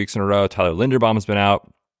missed 2 weeks in a row. Tyler Linderbaum's been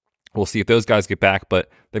out. We'll see if those guys get back.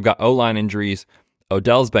 But they've got O-line injuries.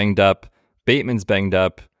 Odell's banged up. Bateman's banged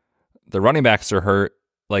up. The running backs are hurt.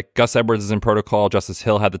 Like, Gus Edwards is in protocol. Justice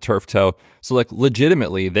Hill had the turf toe. So, like,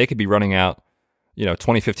 legitimately, they could be running out,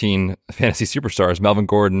 2015 fantasy superstars, Melvin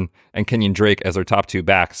Gordon and Kenyon Drake as their top 2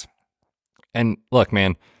 backs. And look,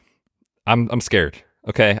 man, I'm scared.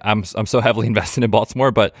 Okay, I'm so heavily invested in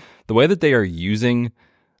Baltimore, but the way that they are using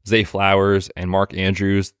Zay Flowers and Mark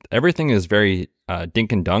Andrews, everything is very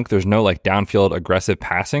dink and dunk. There's no like downfield aggressive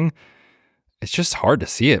passing. It's just hard to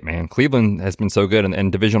see it, man. Cleveland has been so good,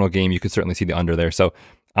 and divisional game, you could certainly see the under there. So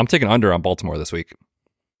I'm taking under on Baltimore this week.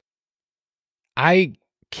 I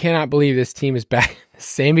cannot believe this team is back in the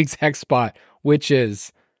same exact spot, which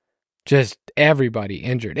is just everybody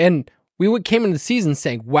injured. And we came into the season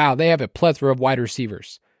saying, wow, they have a plethora of wide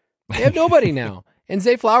receivers. They have nobody now. And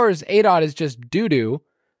Zay Flowers' ADOT is just doo-doo.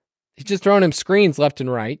 He's just throwing him screens left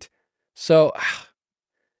and right. So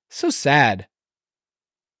sad.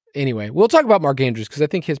 Anyway, we'll talk about Mark Andrews because I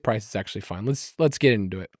think his price is actually fine. Let's get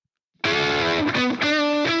into it.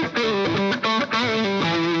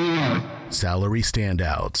 Salary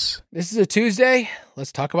standouts. This is a Tuesday.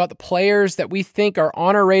 Let's talk about the players that we think are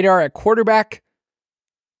on our radar at quarterback.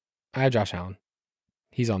 I have Josh Allen.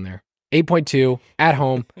 He's on there. 8.2 at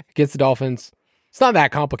home against the Dolphins. It's not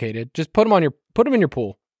that complicated. Just put him in your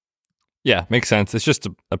pool. Yeah, makes sense. It's just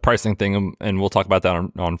a pricing thing, and we'll talk about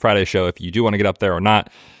that on Friday's show if you do want to get up there or not.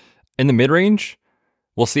 In the mid-range,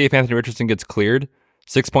 we'll see if Anthony Richardson gets cleared.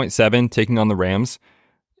 6.7 taking on the Rams.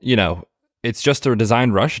 It's just a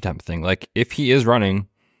designed rush attempt thing. Like, if he is running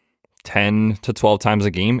 10 to 12 times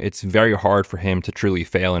a game, it's very hard for him to truly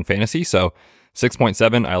fail in fantasy. So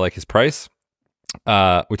 6.7, I like his price.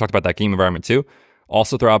 We talked about that game environment too.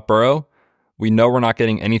 Also throw out Burrow. We know we're not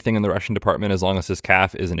getting anything in the rushing department as long as his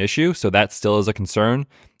calf is an issue. So that still is a concern.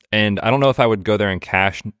 And I don't know if I would go there in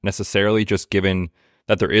cash necessarily, just given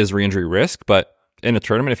that there is re-injury risk. But in a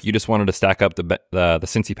tournament, if you just wanted to stack up the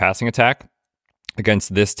Cincy passing attack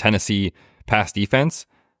against this Tennessee pass defense,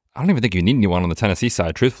 I don't even think you need anyone on the Tennessee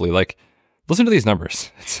side, truthfully. Like, listen to these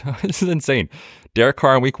numbers. This is insane. Derek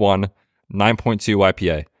Carr in week 1, 9.2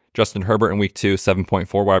 YPA. Justin Herbert in week 2, 7.4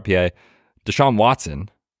 YPA. Deshaun Watson,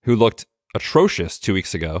 who looked atrocious 2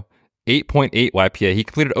 weeks ago, 8.8 YPA. He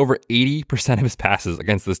completed over 80% of his passes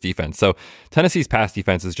against this defense. So Tennessee's pass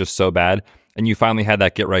defense is just so bad. And you finally had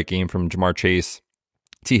that get-right game from Jamar Chase.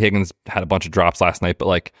 T. Higgins had a bunch of drops last night, but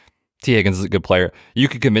like, T. Higgins is a good player. You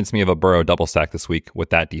could convince me of a Burrow double stack this week with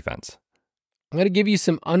that defense. I'm going to give you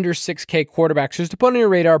some under 6K quarterbacks just to put on your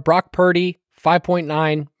radar. Brock Purdy,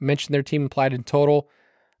 5.9. Mentioned their team implied in total.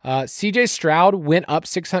 CJ Stroud went up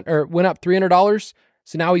 $300.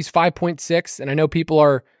 So now he's 5.6. And I know people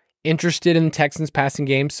are interested in the Texans passing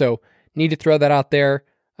game, so need to throw that out there.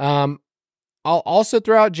 I'll also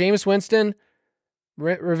throw out Jameis Winston,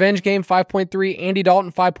 revenge game 5.3. Andy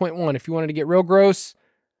Dalton 5.1. If you wanted to get real gross,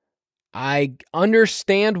 I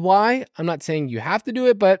understand why. I'm not saying you have to do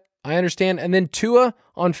it, but I understand. And then Tua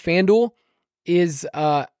on FanDuel is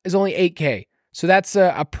only 8K. So that's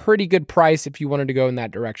a pretty good price if you wanted to go in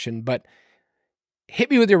that direction. But hit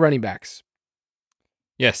me with your running backs.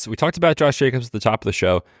 Yes, we talked about Josh Jacobs at the top of the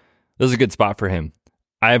show. This is a good spot for him.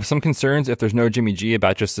 I have some concerns if there's no Jimmy G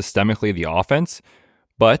about just systemically the offense.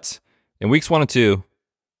 But in weeks 1 and 2,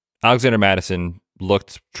 Alexander Mattison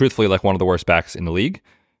looked truthfully like one of the worst backs in the league.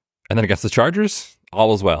 And then against the Chargers, all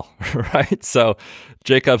was well, right? So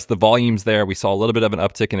Jacobs, the volume's there. We saw a little bit of an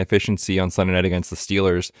uptick in efficiency on Sunday night against the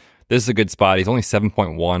Steelers. This is a good spot. He's only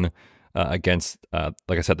 7.1 against,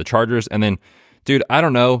 like I said, the Chargers. And then, dude, I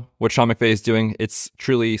don't know what Sean McVay is doing. It's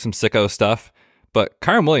truly some sicko stuff. But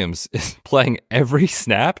Kyren Williams is playing every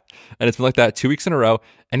snap, and it's been like that 2 weeks in a row.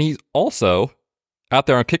 And he's also out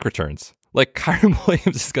there on kick returns. Like, Kyren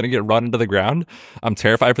Williams is going to get run into the ground. I'm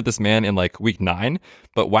terrified for this man in like week 9.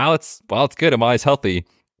 But while it's good and while he's healthy,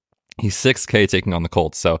 he's 6K taking on the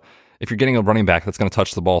Colts. So if you're getting a running back that's going to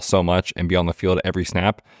touch the ball so much and be on the field every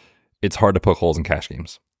snap, it's hard to poke holes in cash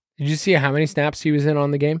games. Did you see how many snaps he was in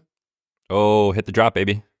on the game? Oh, hit the drop,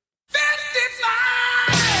 baby.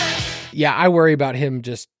 55! Yeah, I worry about him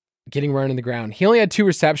just getting run in the ground. He only had 2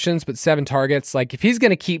 receptions, but 7 targets. Like, if he's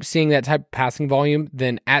going to keep seeing that type of passing volume,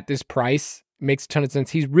 then at this price, it makes a ton of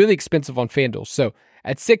sense. He's really expensive on FanDuel. So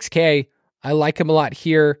at 6K, I like him a lot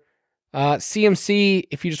here. CMC,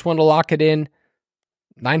 if you just want to lock it in,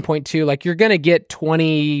 9.2. Like, you're going to get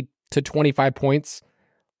 20 to 25 points.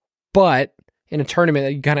 But in a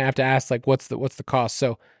tournament, you kind of have to ask, like, what's the cost?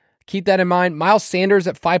 So keep that in mind. Miles Sanders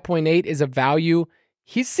at 5.8 is a value.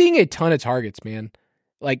 He's seeing a ton of targets, man.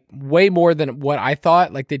 Like, way more than what I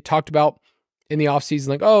thought. Like, they talked about in the offseason,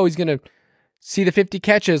 like, oh, he's going to see the 50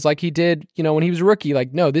 catches like he did, when he was a rookie.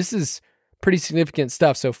 Like, no, this is pretty significant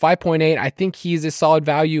stuff. So 5.8, I think he's a solid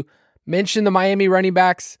value. Mention the Miami running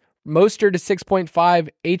backs. Mostert is 6.5.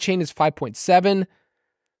 A-Chain is 5.7.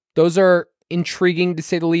 Those are intriguing, to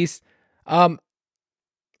say the least. I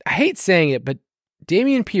hate saying it, but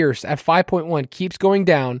Dameon Pierce at 5.1 keeps going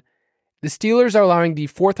down. The Steelers are allowing the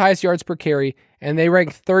 4th highest yards per carry, and they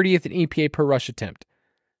rank 30th in EPA per rush attempt.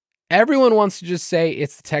 Everyone wants to just say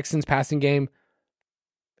it's the Texans passing game.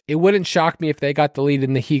 It wouldn't shock me if they got the lead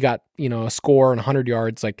and he got, a score and 100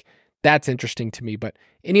 yards. Like, that's interesting to me. But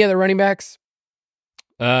any other running backs?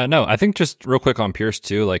 No, I think just real quick on Pierce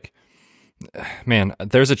too, like, man,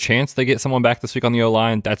 there's a chance they get someone back this week on the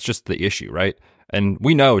O-line. That's just the issue, right? And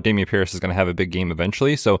we know Dameon Pierce is going to have a big game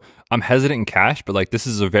eventually. So I'm hesitant in cash, but like, this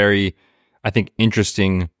is a very, I think,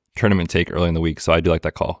 interesting tournament take early in the week. So I do like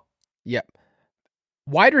that call. Yep.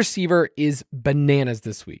 Wide receiver is bananas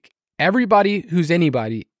this week. Everybody who's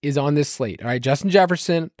anybody is on this slate. All right. Justin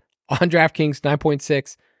Jefferson, on DraftKings,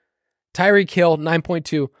 9.6. Tyreek Hill,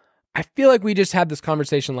 9.2. I feel like we just had this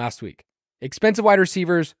conversation last week. Expensive wide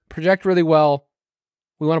receivers, project really well.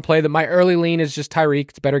 We want to play them. My early lean is just Tyreek.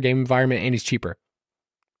 It's a better game environment, and he's cheaper.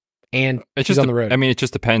 And he's on the road. I mean, it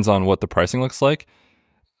just depends on what the pricing looks like.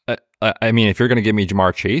 I mean, if you're going to give me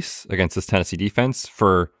Jamar Chase against this Tennessee defense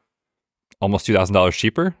for almost $2,000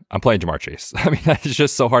 cheaper, I'm playing Jamar Chase. I mean, it's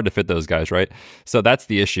just so hard to fit those guys, right? So that's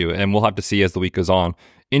the issue, and we'll have to see as the week goes on.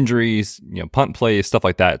 Injuries, punt plays, stuff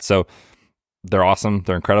like that. So they're awesome,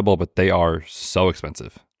 they're incredible, but they are so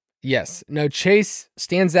expensive. Yes. No, Chase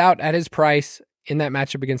stands out at his price in that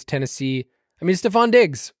matchup against Tennessee. I mean, Stephon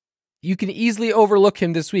Diggs, you can easily overlook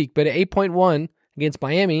him this week, but at 8.1 against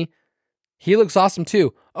Miami, he looks awesome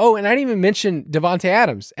too. Oh, and I didn't even mention Devontae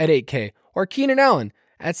Adams at 8K or Keenan Allen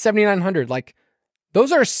at 7,900. Like,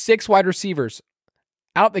 those are 6 wide receivers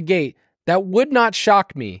out the gate that would not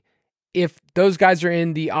shock me if those guys are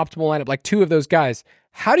in the optimal lineup, like 2 of those guys.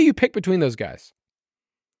 How do you pick between those guys?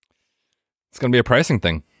 It's going to be a pricing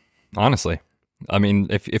thing, honestly. I mean,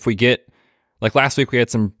 if we get, like last week, we had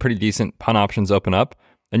some pretty decent punt options open up,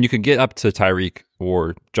 and you could get up to Tyreek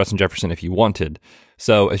or Justin Jefferson if you wanted.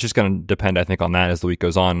 So it's just going to depend, I think, on that as the week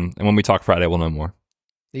goes on. And when we talk Friday, we'll know more.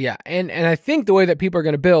 Yeah, and I think the way that people are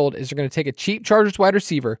going to build is they're going to take a cheap Chargers wide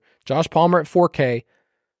receiver, Josh Palmer at 4K,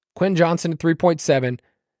 Quentin Johnson at 3.7,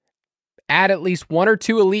 add at least 1 or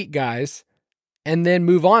 2 elite guys, and then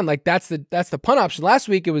move on. Like, that's the punt option. Last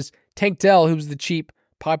week, it was Tank Dell, who was the cheap,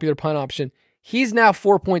 popular punt option. He's now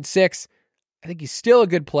 4.6. I think he's still a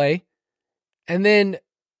good play. And then,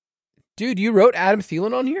 dude, you wrote Adam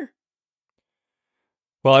Thielen on here?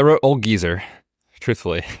 Well, I wrote Old Geezer,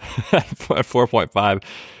 truthfully, at 4.5.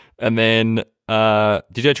 And then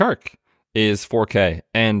DJ Chark is 4K.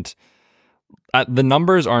 And the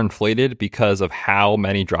numbers are inflated because of how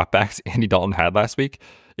many dropbacks Andy Dalton had last week.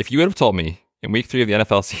 If you would have told me in week 3 of the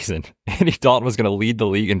NFL season, Andy Dalton was going to lead the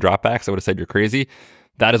league in dropbacks, I would have said you're crazy.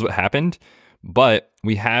 That is what happened. But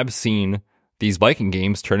we have seen these Viking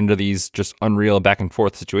games turn into these just unreal back and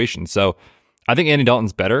forth situations. So I think Andy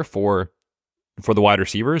Dalton's better for the wide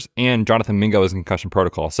receivers, and Jonathan Mingo is in concussion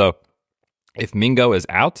protocol. So if Mingo is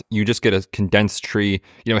out, you just get a condensed tree.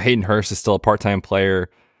 Hayden Hurst is still a part-time player.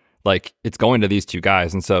 Like, it's going to these 2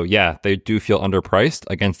 guys. And so, yeah, they do feel underpriced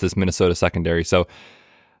against this Minnesota secondary. So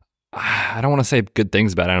I don't want to say good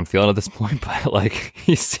things about Adam Thielen at this point, but like,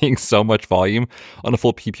 he's seeing so much volume on a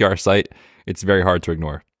full PPR site. It's very hard to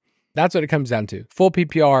ignore. That's what it comes down to. Full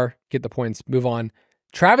PPR, get the points, move on.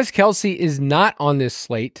 Travis Kelce is not on this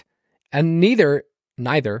slate, and neither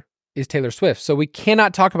is Taylor Swift. So we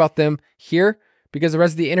cannot talk about them here because the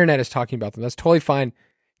rest of the internet is talking about them. That's totally fine.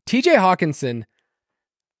 TJ Hawkinson,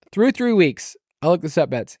 through 3 weeks, I looked this up,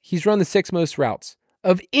 Bets. He's run the 6 most routes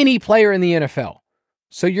of any player in the NFL.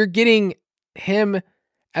 So you're getting him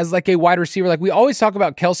as like a wide receiver. Like, we always talk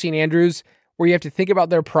about Kelce and Andrews, where you have to think about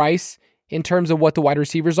their price in terms of what the wide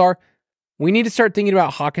receivers are. We need to start thinking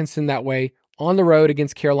about Hawkinson that way on the road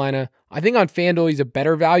against Carolina. I think on FanDuel, he's a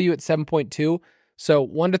better value at 7.2. So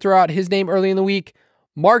wanted to throw out his name early in the week.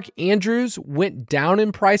 Mark Andrews went down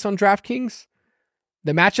in price on DraftKings.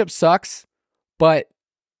 The matchup sucks, but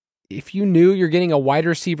if you knew you're getting a wide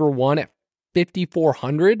receiver 1 at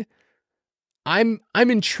 5,400, I'm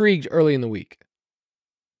intrigued early in the week.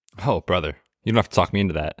 Oh, brother, you don't have to talk me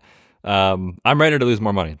into that. I'm ready to lose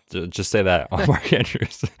more money. Just say that on Mark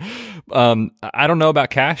Andrews. I don't know about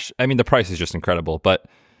cash. I mean, the price is just incredible, but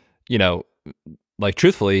like,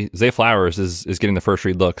 truthfully, Zay Flowers is getting the first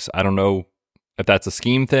read looks. I don't know if that's a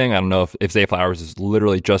scheme thing. I don't know if Zay Flowers is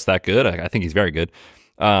literally just that good. I think he's very good,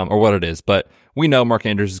 or what it is, but we know Mark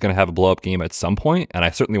Andrews is going to have a blow-up game at some point, and I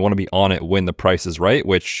certainly want to be on it when the price is right,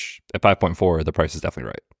 which at 5.4, the price is definitely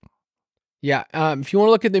right. Yeah, if you want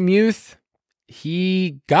to look at the Muth,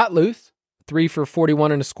 he got loose, 3 for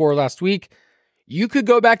 41 and a score last week. You could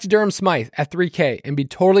go back to Durham Smythe at 3K and be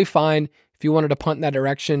totally fine if you wanted to punt in that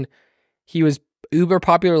direction. He was uber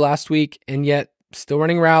popular last week, and yet still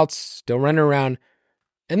running routes, still running around.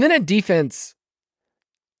 And then at defense,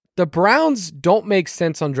 the Browns don't make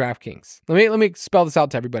sense on DraftKings. Let me spell this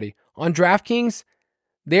out to everybody. On DraftKings,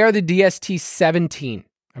 they are the DST 17.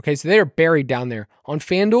 Okay, so they are buried down there. On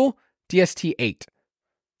FanDuel, DST 8.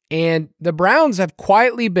 And the Browns have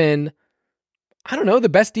quietly been, I don't know, the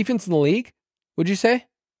best defense in the league, would you say?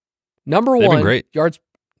 Number They've 1 been great.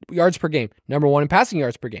 yards per game. Number 1 in passing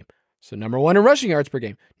yards per game. So number 1 in rushing yards per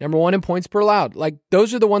game. Number 1 in points per allowed. Like,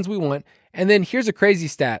 those are the ones we want. And then here's a crazy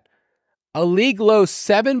stat. A league low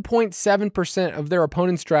 7.7% of their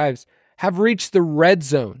opponent's drives have reached the red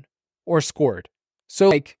zone or scored. So,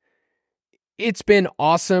 like, It's been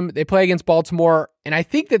awesome. They play against Baltimore, and I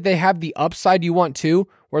think that they have the upside you want too,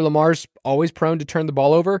 where Lamar's always prone to turn the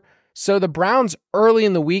ball over. So the Browns early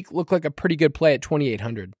in the week look like a pretty good play at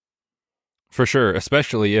 2,800. For sure,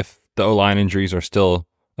 especially if the O-line injuries are still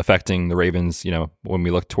affecting the Ravens, when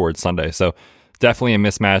we look towards Sunday. So definitely a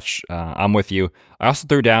mismatch. I'm with you. I also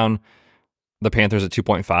threw down the Panthers at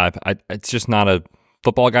 2.5. It's just not a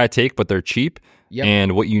football guy take, but they're cheap. Yep.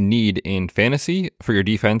 And what you need in fantasy for your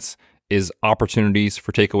defense is opportunities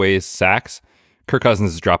for takeaways, sacks. Kirk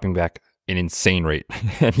Cousins is dropping back an insane rate,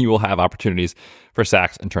 and you will have opportunities for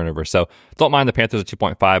sacks and turnovers. So don't mind the Panthers at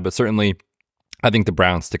 2.5, but certainly I think the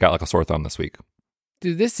Browns stick out like a sore thumb this week.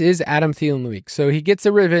 Dude, this is Adam Thielen week. So he gets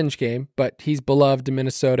a revenge game, but he's beloved in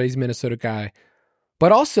Minnesota. He's a Minnesota guy.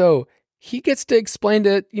 But also, he gets to explain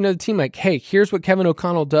to the team, like, hey, here's what Kevin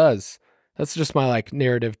O'Connell does. That's just my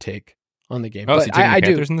narrative take on the game. Oh, but so you're taking the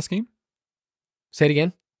Panthers in this game? Say it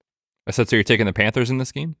again? I said, so you're taking the Panthers in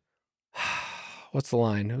this game? What's the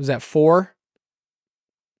line? Was that 4?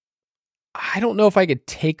 I don't know if I could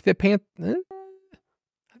take the Panthers.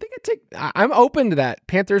 I'm open to that.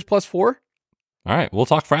 Panthers plus 4? All right, we'll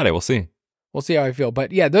talk Friday. We'll see. We'll see how I feel.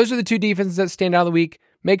 But yeah, those are the two defenses that stand out of the week.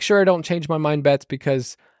 Make sure I don't change my mind bets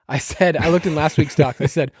because I looked in last week's doc. I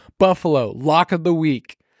said, Buffalo, lock of the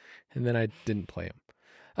week. And then I didn't play them.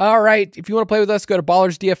 All right. If you want to play with us, go to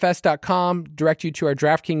ballersdfs.com, direct you to our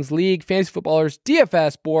DraftKings League, Fantasy Footballers,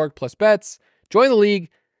 DFS, Borg, plus bets. Join the league.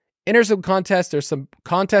 Enter some contests. There's some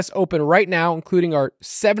contests open right now, including our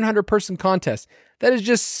 700-person contest that is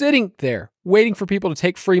just sitting there waiting for people to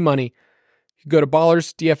take free money. You go to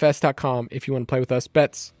ballersdfs.com if you want to play with us.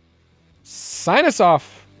 Bets, sign us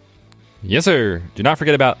off. Yes, sir. Do not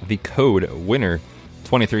forget about the code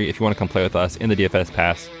WINNER23 if you want to come play with us in the DFS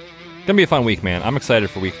Pass. Gonna be a fun week, man. I'm excited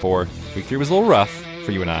for week 4. Week 3 was a little rough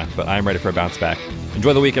for you and I, but I'm ready for a bounce back.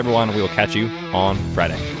 Enjoy the week, everyone. We will catch you on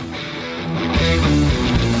Friday.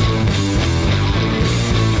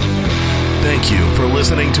 Thank you for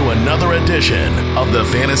listening to another edition of the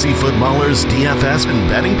Fantasy Footballers DFS and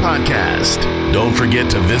Betting Podcast. Don't forget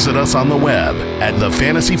to visit us on the web at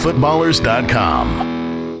thefantasyfootballers.com.